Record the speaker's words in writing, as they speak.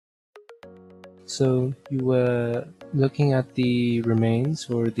So you were looking at the remains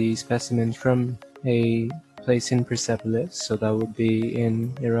or the specimen from a place in Persepolis, so that would be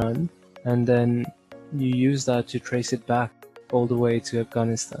in Iran, and then you use that to trace it back all the way to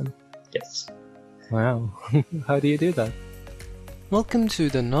Afghanistan. Yes. Wow. How do you do that? Welcome to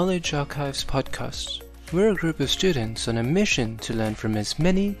the Knowledge Archives podcast. We're a group of students on a mission to learn from as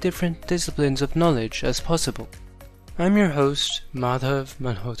many different disciplines of knowledge as possible. I'm your host, Madhav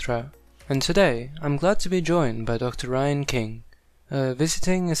Malhotra, and today I'm glad to be joined by Dr. Rhyne King, a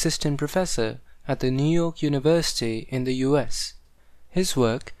visiting assistant professor at the New York University in the US. His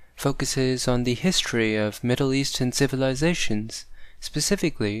work focuses on the history of Middle Eastern civilizations,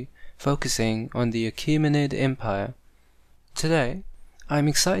 specifically focusing on the Achaemenid Empire. Today, I'm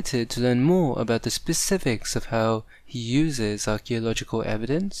excited to learn more about the specifics of how he uses archaeological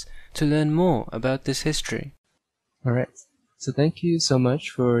evidence to learn more about this history. All right. So thank you so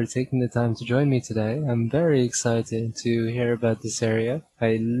much for taking the time to join me today. I'm very excited to hear about this area.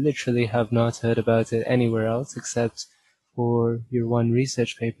 I literally have not heard about it anywhere else except for your one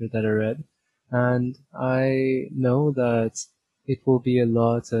research paper that I read. And I know that it will be a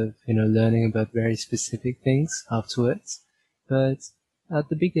lot of, learning about very specific things afterwards. But at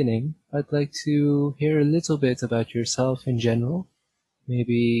the beginning, I'd like to hear a little bit about yourself in general.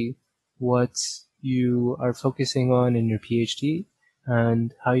 Maybe what you are focusing on in your PhD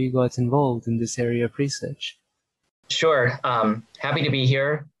and how you got involved in this area of research. Sure. Happy to be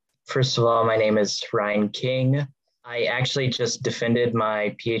here. First of all, my name is Rhyne King. I actually just defended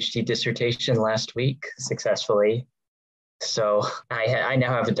my PhD dissertation last week successfully. So I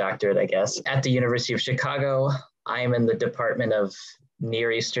now have a doctorate, I guess, at the University of Chicago. I am in the Department of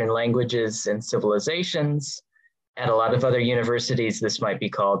Near Eastern Languages and Civilizations. At a lot of other universities, this might be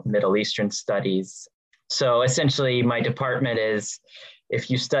called Middle Eastern Studies. So essentially, my department is, if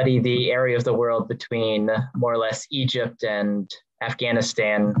you study the area of the world between more or less Egypt and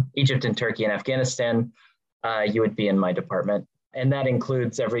Afghanistan, Egypt and Turkey and Afghanistan, you would be in my department. And that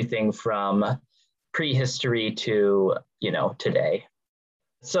includes everything from prehistory to, today.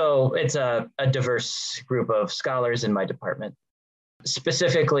 So it's a diverse group of scholars in my department.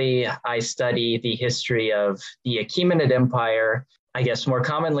 Specifically, I study the history of the Achaemenid Empire, I guess more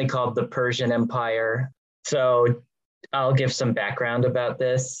commonly called the Persian Empire. So I'll give some background about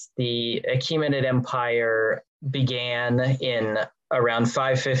this. The Achaemenid Empire began in around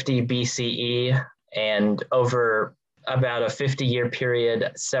 550 BCE, and over about a 50-year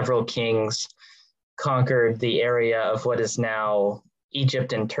period, several kings conquered the area of what is now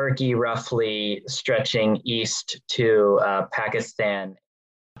Egypt and Turkey, roughly stretching east to Pakistan.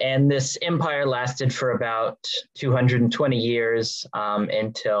 And this empire lasted for about 220 years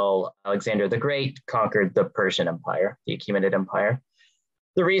until Alexander the Great conquered the Persian Empire, the Achaemenid Empire.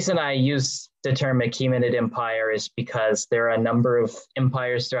 The reason I use the term Achaemenid Empire is because there are a number of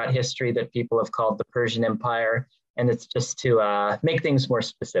empires throughout history that people have called the Persian Empire, and it's just to make things more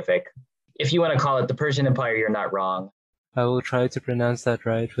specific. If you want to call it the Persian Empire, you're not wrong. I will try to pronounce that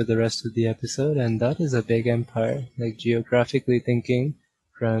right for the rest of the episode, and that is a big empire, like geographically thinking.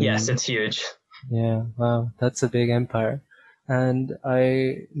 Yes, it's huge. Yeah, wow, that's a big empire. And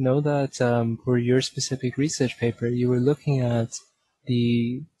I know that for your specific research paper, you were looking at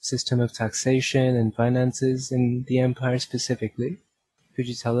the system of taxation and finances in the empire specifically. Could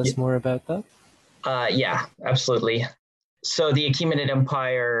you tell us more about that? Yeah, absolutely. So the Achaemenid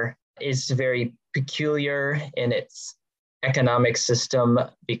Empire is very peculiar in its economic system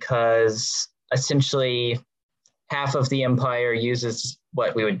because essentially half of the empire uses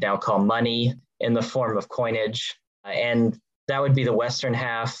what we would now call money in the form of coinage. And that would be the western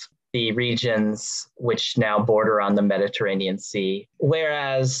half, the regions which now border on the Mediterranean Sea.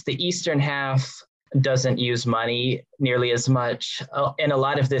 Whereas the eastern half doesn't use money nearly as much. In a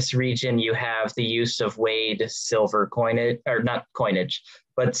lot of this region, you have the use of weighed silver coinage, or not coinage,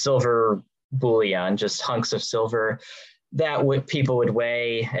 but silver bullion, just hunks of silver that people would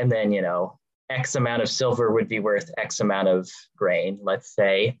weigh, and then, X amount of silver would be worth X amount of grain, let's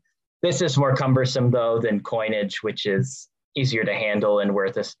say. This is more cumbersome, though, than coinage, which is easier to handle and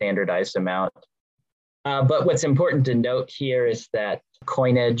worth a standardized amount. But what's important to note here is that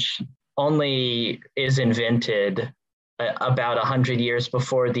coinage only is invented about 100 years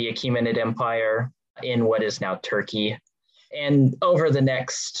before the Achaemenid Empire in what is now Turkey. And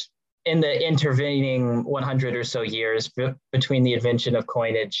in the intervening 100 or so years between the invention of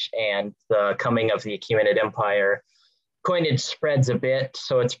coinage and the coming of the Achaemenid Empire, coinage spreads a bit,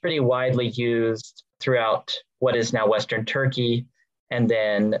 so it's pretty widely used throughout what is now Western Turkey, and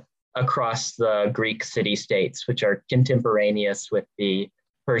then across the Greek city-states, which are contemporaneous with the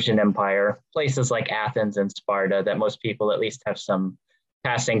Persian Empire, places like Athens and Sparta that most people at least have some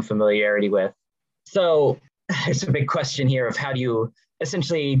passing familiarity with. So there's a big question here of how do you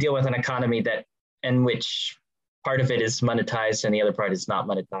essentially deal with an economy that in which part of it is monetized and the other part is not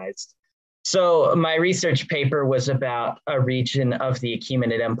monetized. So my research paper was about a region of the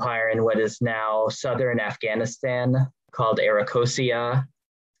Achaemenid Empire in what is now southern Afghanistan called Arachosia.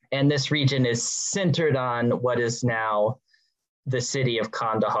 And this region is centered on what is now the city of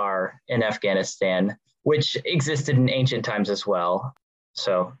Kandahar in Afghanistan, which existed in ancient times as well.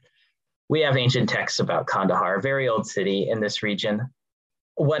 So we have ancient texts about Kandahar, a very old city in this region.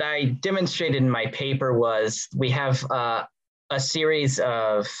 What I demonstrated in my paper was we have a series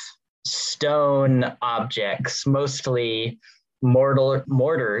of stone objects, mostly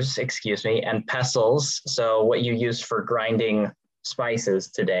mortars, and pestles. So what you use for grinding spices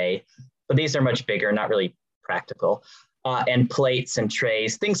today, but these are much bigger, not really practical. And plates and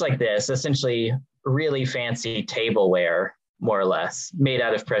trays, things like this, essentially really fancy tableware, more or less, made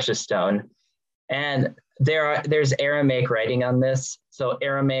out of precious stone. And there's Aramaic writing on this. So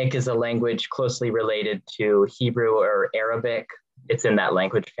Aramaic is a language closely related to Hebrew or Arabic. It's in that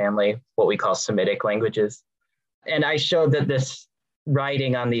language family, what we call Semitic languages. And I showed that this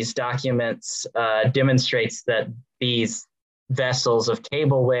writing on these documents demonstrates that these vessels of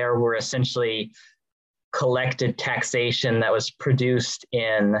tableware were essentially collected taxation that was produced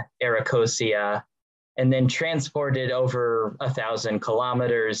in Arachosia and then transported over 1,000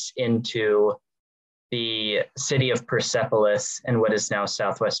 kilometers into the city of Persepolis in what is now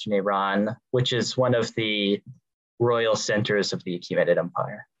southwestern Iran, which is one of the royal centers of the Achaemenid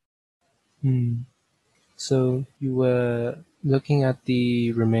Empire. So you were looking at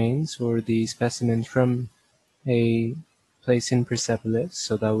the remains or the specimen from a place in Persepolis,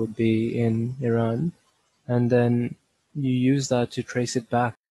 so that would be in Iran, and then you use that to trace it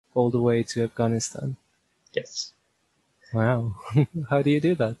back all the way to Afghanistan. Yes. Wow. How do you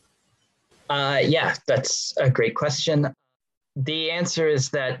do that? Yeah, that's a great question. The answer is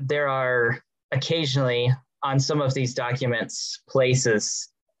that there are occasionally on some of these documents places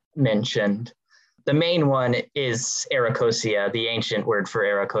mentioned. The main one is Arachosia, the ancient word for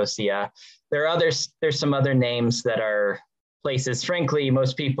Arachosia. There's some other names that are places, frankly,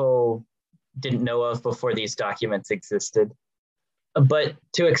 most people didn't know of before these documents existed. But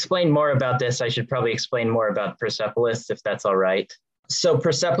to explain more about this, I should probably explain more about Persepolis, if that's all right. So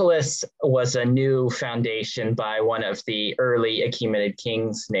Persepolis was a new foundation by one of the early Achaemenid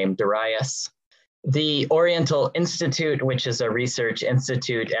kings named Darius. The Oriental Institute, which is a research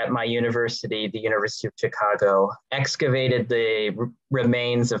institute at my university, the University of Chicago, excavated the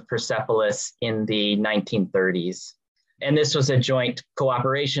remains of Persepolis in the 1930s. And this was a joint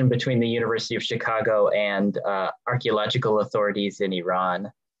cooperation between the University of Chicago and archaeological authorities in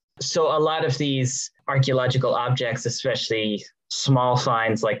Iran. So a lot of these archaeological objects, especially small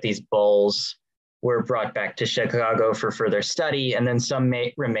finds like these bowls, were brought back to Chicago for further study, and then some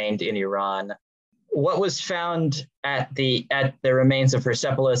remained in Iran. What was found at the remains of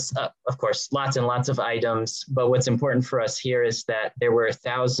Persepolis, of course, lots and lots of items, but what's important for us here is that there were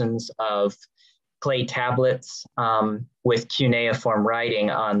thousands of clay tablets with cuneiform writing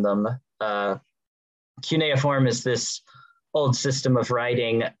on them. Cuneiform is this old system of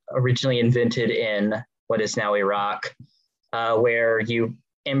writing originally invented in what is now Iraq, where you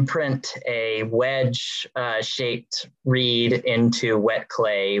imprint a wedge-shaped reed into wet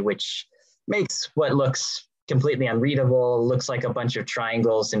clay, which makes what looks completely unreadable, looks like a bunch of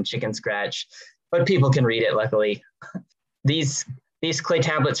triangles and chicken scratch, but people can read it, luckily. These clay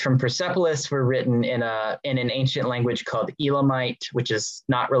tablets from Persepolis were written in an ancient language called Elamite, which is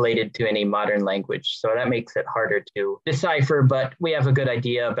not related to any modern language. So that makes it harder to decipher, but we have a good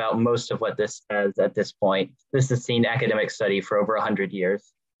idea about most of what this says at this point. This has seen academic study for over 100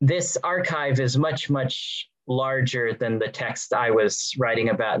 years. This archive is much, much larger than the text I was writing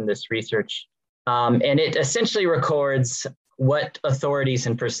about in this research. And it essentially records what authorities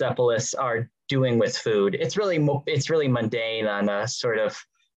in Persepolis are doing with food. It's really mundane on a sort of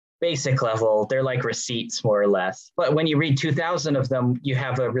basic level. They're like receipts, more or less. But when you read 2,000 of them, you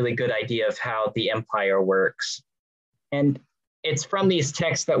have a really good idea of how the empire works. And it's from these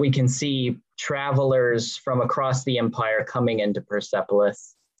texts that we can see travelers from across the empire coming into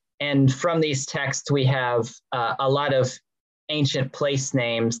Persepolis. And from these texts, we have a lot of ancient place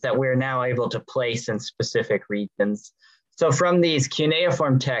names that we're now able to place in specific regions. So from these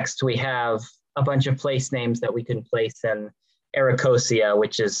cuneiform texts, we have a bunch of place names that we can place in Arachosia,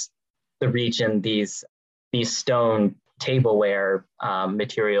 which is the region these stone tableware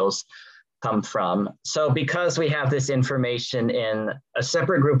materials come from. So because we have this information in a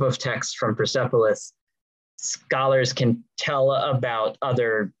separate group of texts from Persepolis, scholars can tell about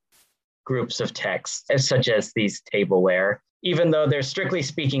other groups of texts, such as these tableware, even though they're strictly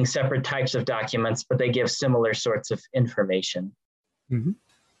speaking separate types of documents, but they give similar sorts of information. Mm-hmm.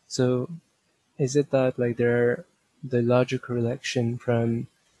 So is it that like there are the logical relation from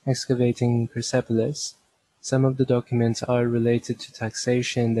excavating Persepolis? Some of the documents are related to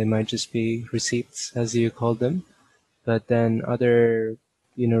taxation, they might just be receipts, as you call them, but then other,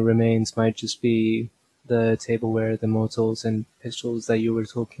 remains might just be the tableware, the mortals and pistols that you were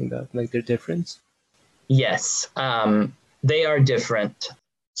talking about. Like they're different. Yes, they are different.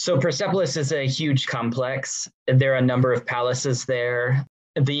 So Persepolis is a huge complex. There are a number of palaces there.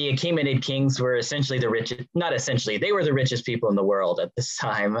 The Achaemenid kings were essentially the richest, not essentially, they were the richest people in the world at this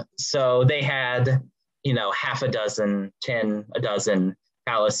time. So they had, half a dozen, a dozen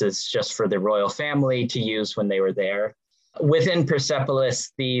palaces just for the royal family to use when they were there. Within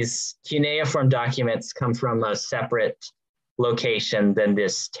Persepolis, these cuneiform documents come from a separate location than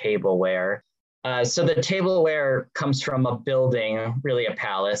this tableware. So the tableware comes from a building, really a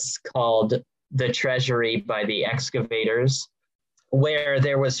palace, called the Treasury by the excavators, where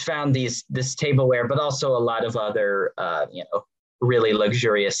there was found this tableware, but also a lot of other, really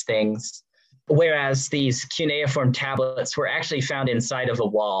luxurious things. Whereas these cuneiform tablets were actually found inside of a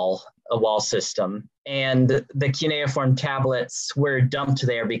wall system. And the cuneiform tablets were dumped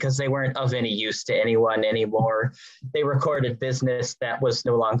there because they weren't of any use to anyone anymore. They recorded business that was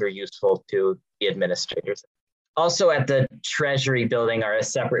no longer useful to the administrators. Also at the Treasury building are a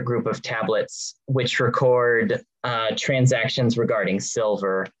separate group of tablets which record transactions regarding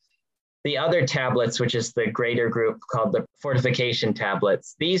silver. The other tablets, which is the greater group called the fortification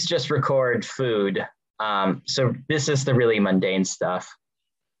tablets, these just record food. So this is the really mundane stuff.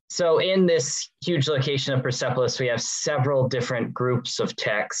 So in this huge location of Persepolis, we have several different groups of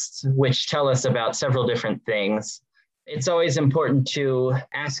texts which tell us about several different things. It's always important to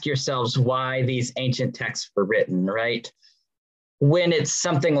ask yourselves why these ancient texts were written, right? When it's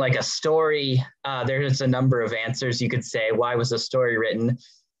something like a story, there's a number of answers you could say. Why was a story written?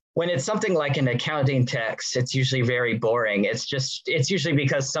 When it's something like an accounting text, it's usually very boring. It's usually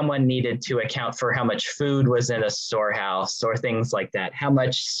because someone needed to account for how much food was in a storehouse or things like that. How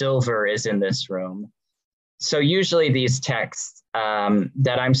much silver is in this room? So usually these texts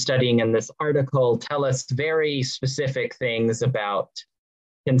that I'm studying in this article tell us very specific things about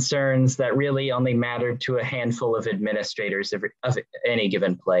concerns that really only mattered to a handful of administrators of any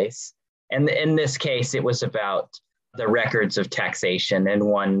given place. And in this case, it was about the records of taxation in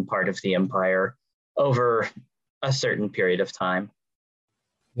one part of the empire over a certain period of time.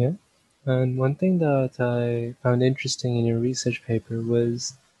 Yeah. And one thing that I found interesting in your research paper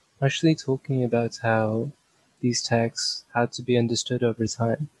was actually talking about how these texts had to be understood over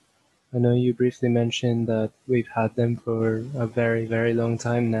time. I know you briefly mentioned that we've had them for a very, very long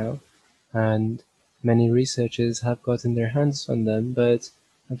time now, and many researchers have gotten their hands on them, but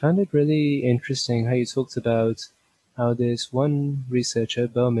I found it really interesting how you talked about how this one researcher,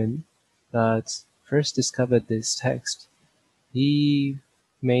 Bowman, that first discovered this text, he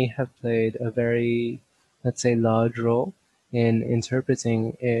may have played a very, let's say, large role in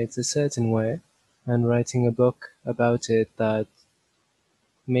interpreting it a certain way and writing a book about it that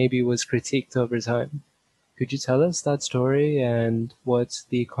maybe was critiqued over time. Could you tell us that story and what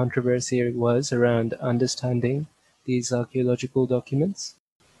the controversy was around understanding these archaeological documents?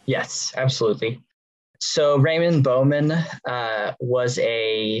 Yes, absolutely. So Raymond Bowman was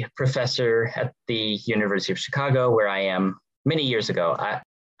a professor at the University of Chicago, where I am many years ago.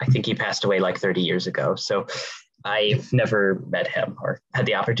 I think he passed away like 30 years ago. So I've never met him or had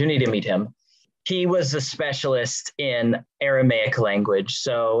the opportunity to meet him. He was a specialist in Aramaic language.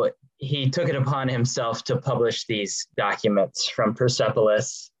 So he took it upon himself to publish these documents from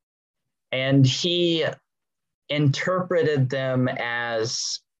Persepolis. And he interpreted them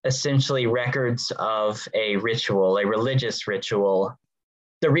as essentially records of a ritual, a religious ritual.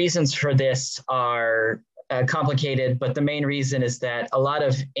 The reasons for this are complicated, but the main reason is that a lot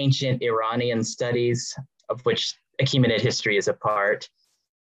of ancient Iranian studies, of which Achaemenid history is a part,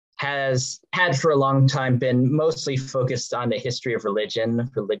 has had for a long time been mostly focused on the history of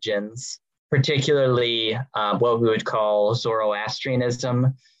religions, particularly what we would call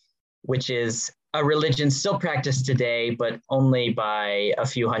Zoroastrianism, which is a religion still practiced today, but only by a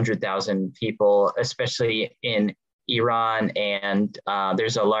few 100,000 people, especially in Iran. And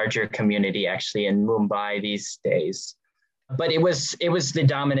there's a larger community actually in Mumbai these days. But it was the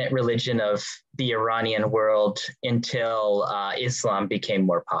dominant religion of the Iranian world until Islam became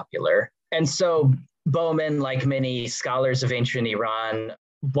more popular. And so Bowman, like many scholars of ancient Iran,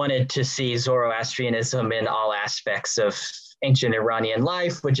 wanted to see Zoroastrianism in all aspects of ancient Iranian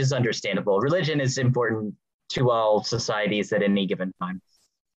life, which is understandable. Religion is important to all societies at any given time.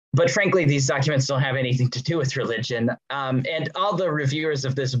 But frankly, these documents don't have anything to do with religion. And all the reviewers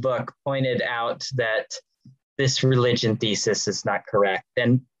of this book pointed out that this religion thesis is not correct.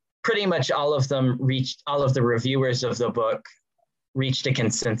 And pretty much all of the reviewers of the book reached a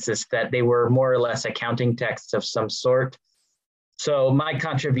consensus that they were more or less accounting texts of some sort. So my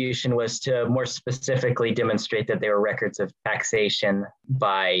contribution was to more specifically demonstrate that they were records of taxation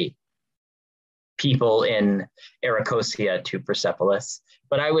by people in Arachosia to Persepolis.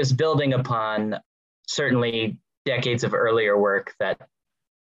 But I was building upon certainly decades of earlier work that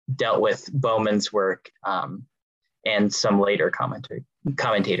dealt with Bowman's work and some later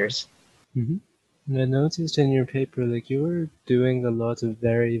commentators. Mm-hmm. And I noticed in your paper, like you were doing a lot of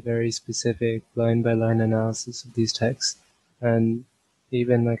very, very specific line-by-line analysis of these texts, and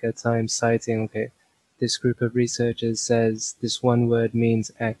even like at times citing, okay, this group of researchers says this one word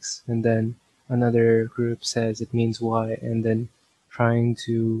means X, and then another group says it means Y, and then trying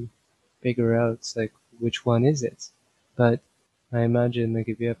to figure out like which one is it. But I imagine like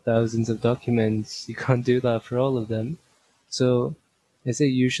if you have thousands of documents, you can't do that for all of them. So is it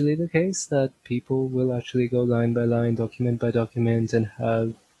usually the case that people will actually go line by line, document by document, and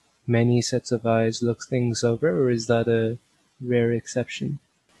have many sets of eyes look things over, or is that a rare exception?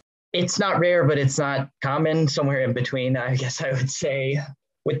 It's not rare, but it's not common, somewhere in between, I guess I would say.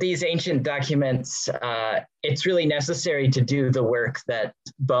 With these ancient documents, it's really necessary to do the work that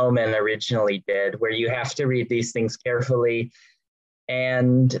Bowman originally did, where you have to read these things carefully.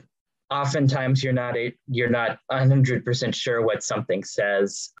 And oftentimes you're not 100% sure what something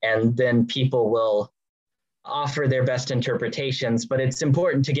says. And then people will offer their best interpretations, but it's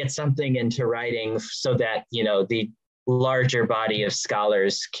important to get something into writing so that, the larger body of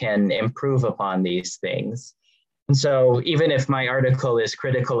scholars can improve upon these things. And so even if my article is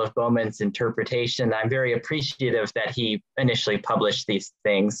critical of Bowman's interpretation, I'm very appreciative that he initially published these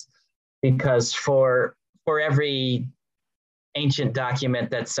things, because for every ancient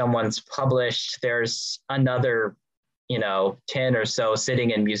document that someone's published, there's another, 10 or so sitting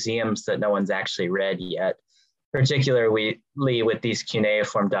in museums that no one's actually read yet, particularly with these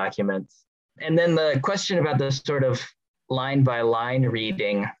cuneiform documents. And then the question about the sort of line by line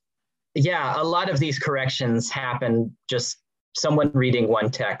reading. Yeah, a lot of these corrections happen just someone reading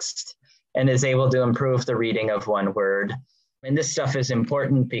one text and is able to improve the reading of one word. And this stuff is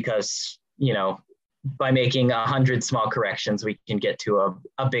important because, by making 100 small corrections, we can get to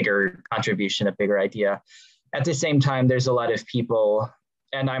a bigger contribution, a bigger idea. At the same time, there's a lot of people,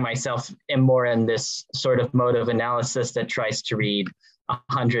 and I myself am more in this sort of mode of analysis that tries to read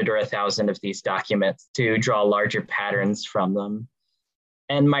 100 or 1,000 of these documents to draw larger patterns from them.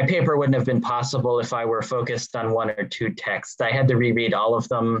 And my paper wouldn't have been possible if I were focused on one or two texts. I had to reread all of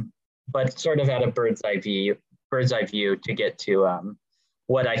them, but sort of at a bird's eye view to get to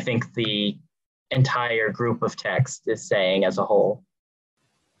what I think the entire group of text is saying as a whole.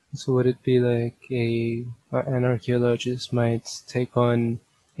 So would it be like an archaeologist might take on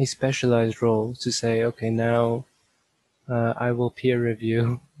a specialized role to say, okay, now I will peer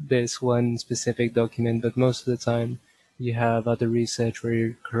review this one specific document, but most of the time you have other research where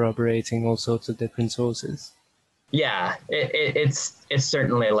you're corroborating all sorts of different sources? Yeah, it's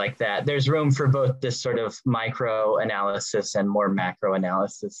certainly like that. There's room for both this sort of micro analysis and more macro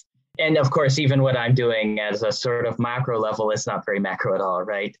analysis. And of course, even what I'm doing as a sort of macro level is not very macro at all,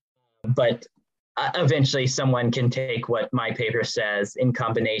 right? But eventually someone can take what my paper says in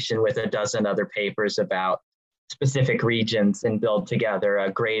combination with a dozen other papers about specific regions and build together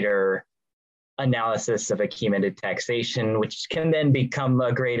a greater analysis of Achaemenid taxation, which can then become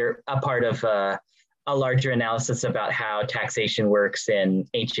a part of a larger analysis about how taxation works in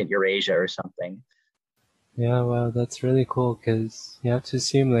ancient Eurasia or something. Yeah, wow, that's really cool, because you have to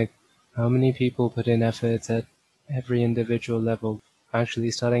assume like how many people put in efforts at every individual level, actually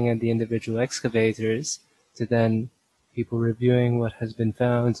starting at the individual excavators, to then people reviewing what has been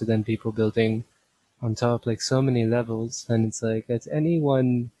found, to then people building on top, like so many levels. And it's like at any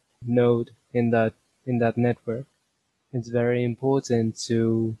one node in that network, it's very important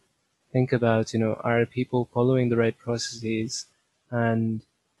to think about, are people following the right processes, and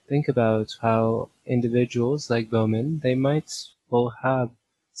think about how individuals like Bowman, they might all have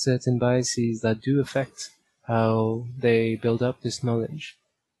certain biases that do affect how they build up this knowledge.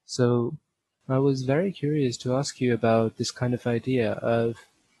 So I was very curious to ask you about this kind of idea of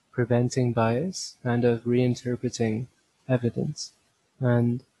preventing bias and of reinterpreting evidence.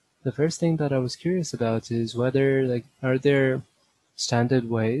 And the first thing that I was curious about is whether, are there standard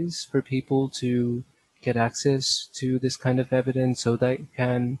ways for people to get access to this kind of evidence so they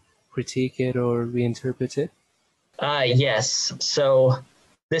can critique it or reinterpret it? Yes. So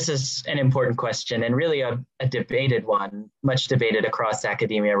this is an important question and really a debated one, much debated across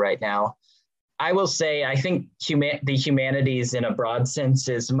academia right now. I will say, I think the humanities in a broad sense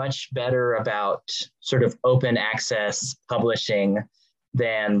is much better about sort of open access publishing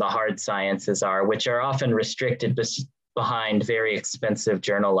than the hard sciences are, which are often restricted behind very expensive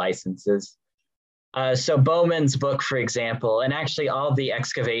journal licenses. So Bowman's book, for example, and actually all the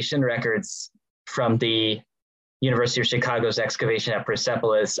excavation records from the University of Chicago's excavation at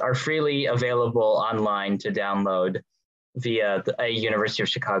Persepolis are freely available online to download via a University of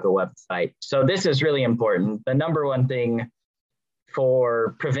Chicago website. So this is really important. The number one thing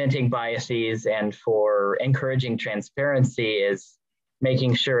for preventing biases and for encouraging transparency is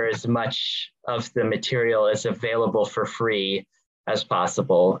making sure as much of the material is available for free as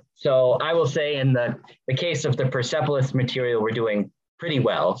possible. So I will say in the case of the Persepolis material, we're doing pretty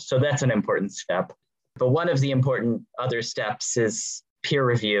well. So that's an important step. But one of the important other steps is peer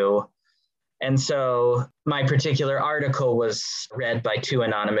review. And so my particular article was read by 2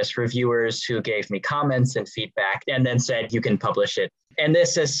 anonymous reviewers who gave me comments and feedback and then said, you can publish it. And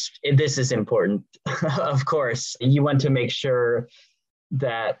this is important. Of course, you want to make sure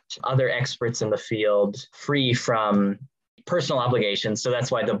that other experts in the field, free from personal obligations, so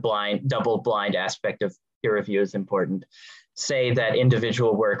that's why the double-blind aspect of peer review is important, say that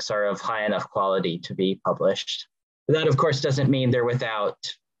individual works are of high enough quality to be published. That, of course, doesn't mean they're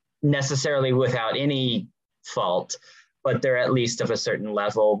necessarily without any fault, but they're at least of a certain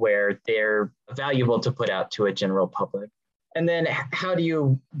level where they're valuable to put out to a general public. And then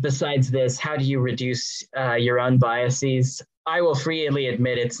besides this, how do you reduce your own biases? I will freely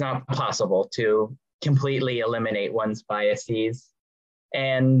admit it's not possible to completely eliminate one's biases.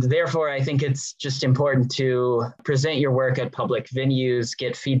 And therefore, I think it's just important to present your work at public venues,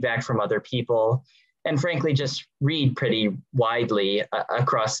 get feedback from other people, and frankly, just read pretty widely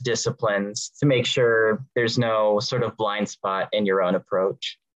across disciplines to make sure there's no sort of blind spot in your own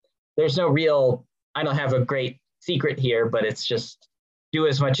approach. There's no I don't have a great secret here, but it's just do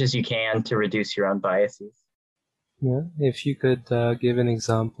as much as you can to reduce your own biases. Yeah, if you could give an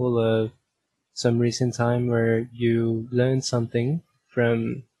example of some recent time where you learned something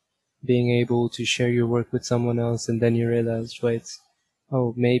from being able to share your work with someone else and then you realized, wait,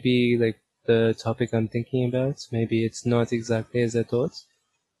 maybe the topic I'm thinking about, maybe it's not exactly as I thought.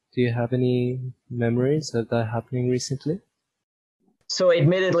 Do you have any memories of that happening recently? So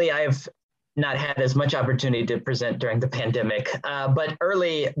admittedly, I've not had as much opportunity to present during the pandemic, but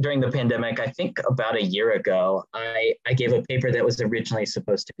early during the pandemic, I think about a year ago, I gave a paper that was originally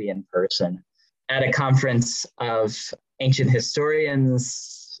supposed to be in person at a conference of ancient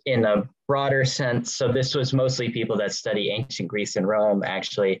historians in a broader sense. So this was mostly people that study ancient Greece and Rome,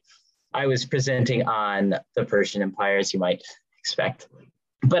 actually. I was presenting on the Persian Empire, as you might expect.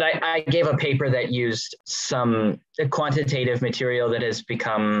 But I gave a paper that used some quantitative material that has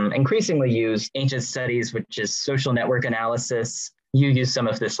become increasingly used in ancient studies, which is social network analysis. You used some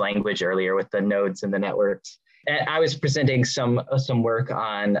of this language earlier with the nodes and the networks. And I was presenting some work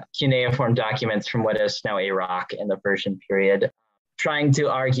on cuneiform documents from what is now Iraq in the Persian period, trying to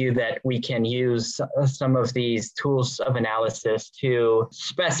argue that we can use some of these tools of analysis to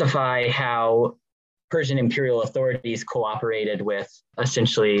specify how Persian imperial authorities cooperated with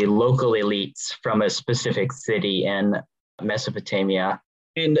essentially local elites from a specific city in Mesopotamia.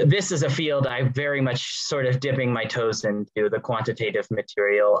 And this is a field I'm very much sort of dipping my toes into, the quantitative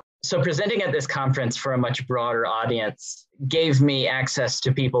material. So presenting at this conference for a much broader audience gave me access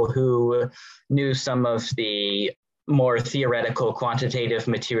to people who knew some of the more theoretical quantitative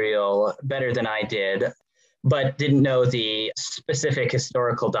material better than I did, but didn't know the specific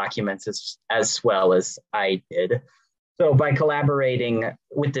historical documents as well as I did. So by collaborating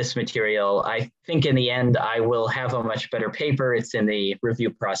with this material, I think in the end, I will have a much better paper. It's in the review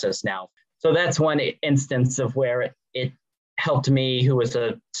process now. So that's one instance of where it helped me, who was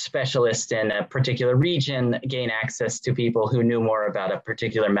a specialist in a particular region, gain access to people who knew more about a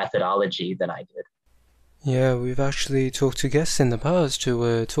particular methodology than I did. Yeah, we've actually talked to guests in the past who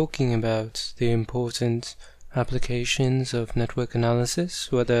were talking about the important applications of network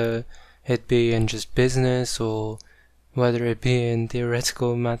analysis, whether it be in just business or whether it be in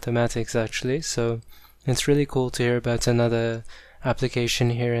theoretical mathematics actually. So it's really cool to hear about another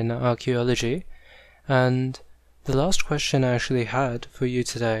application here in archaeology. And the last question I actually had for you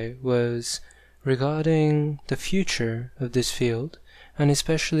today was regarding the future of this field and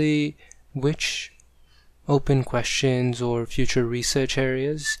especially which open questions or future research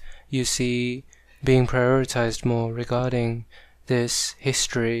areas you see being prioritized more regarding this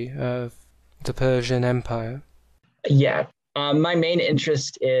history of the Persian Empire? Yeah, my main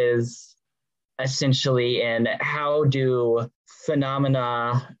interest is essentially in how do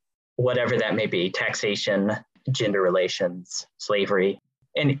phenomena, whatever that may be, taxation, gender relations, slavery,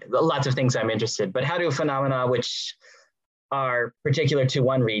 and lots of things I'm interested, but how do phenomena which are particular to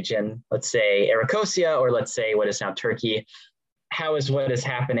one region, let's say Arachosia, or let's say what is now Turkey, how is what is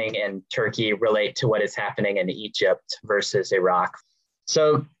happening in Turkey relate to what is happening in Egypt versus Iraq?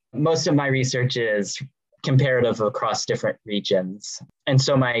 So most of my research is comparative across different regions. And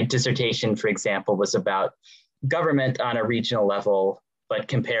so my dissertation, for example, was about government on a regional level, but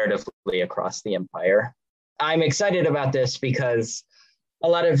comparatively across the empire. I'm excited about this because a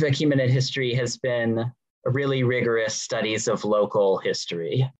lot of Achaemenid history has been really rigorous studies of local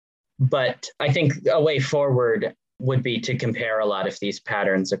history. But I think a way forward would be to compare a lot of these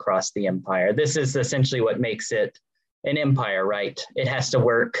patterns across the empire. This is essentially what makes it an empire, right? It has to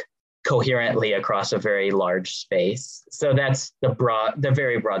work coherently across a very large space. So that's the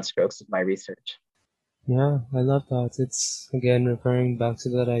very broad strokes of my research. Yeah, I love that. It's again referring back to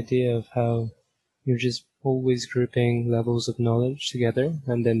that idea of how you're just always grouping levels of knowledge together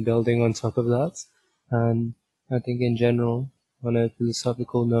and then building on top of that. And I think in general, on a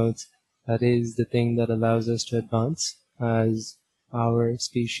philosophical note, that is the thing that allows us to advance as our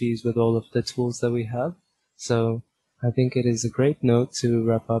species with all of the tools that we have. So I think it is a great note to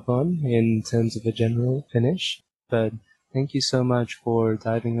wrap up on in terms of a general finish. But thank you so much for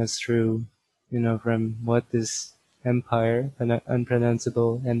diving us through, from what this empire, an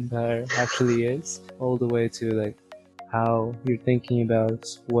unpronounceable empire actually is, all the way to like how you're thinking about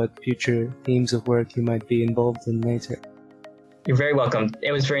what future themes of work you might be involved in later. You're very welcome.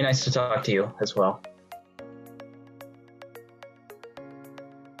 It was very nice to talk to you as well.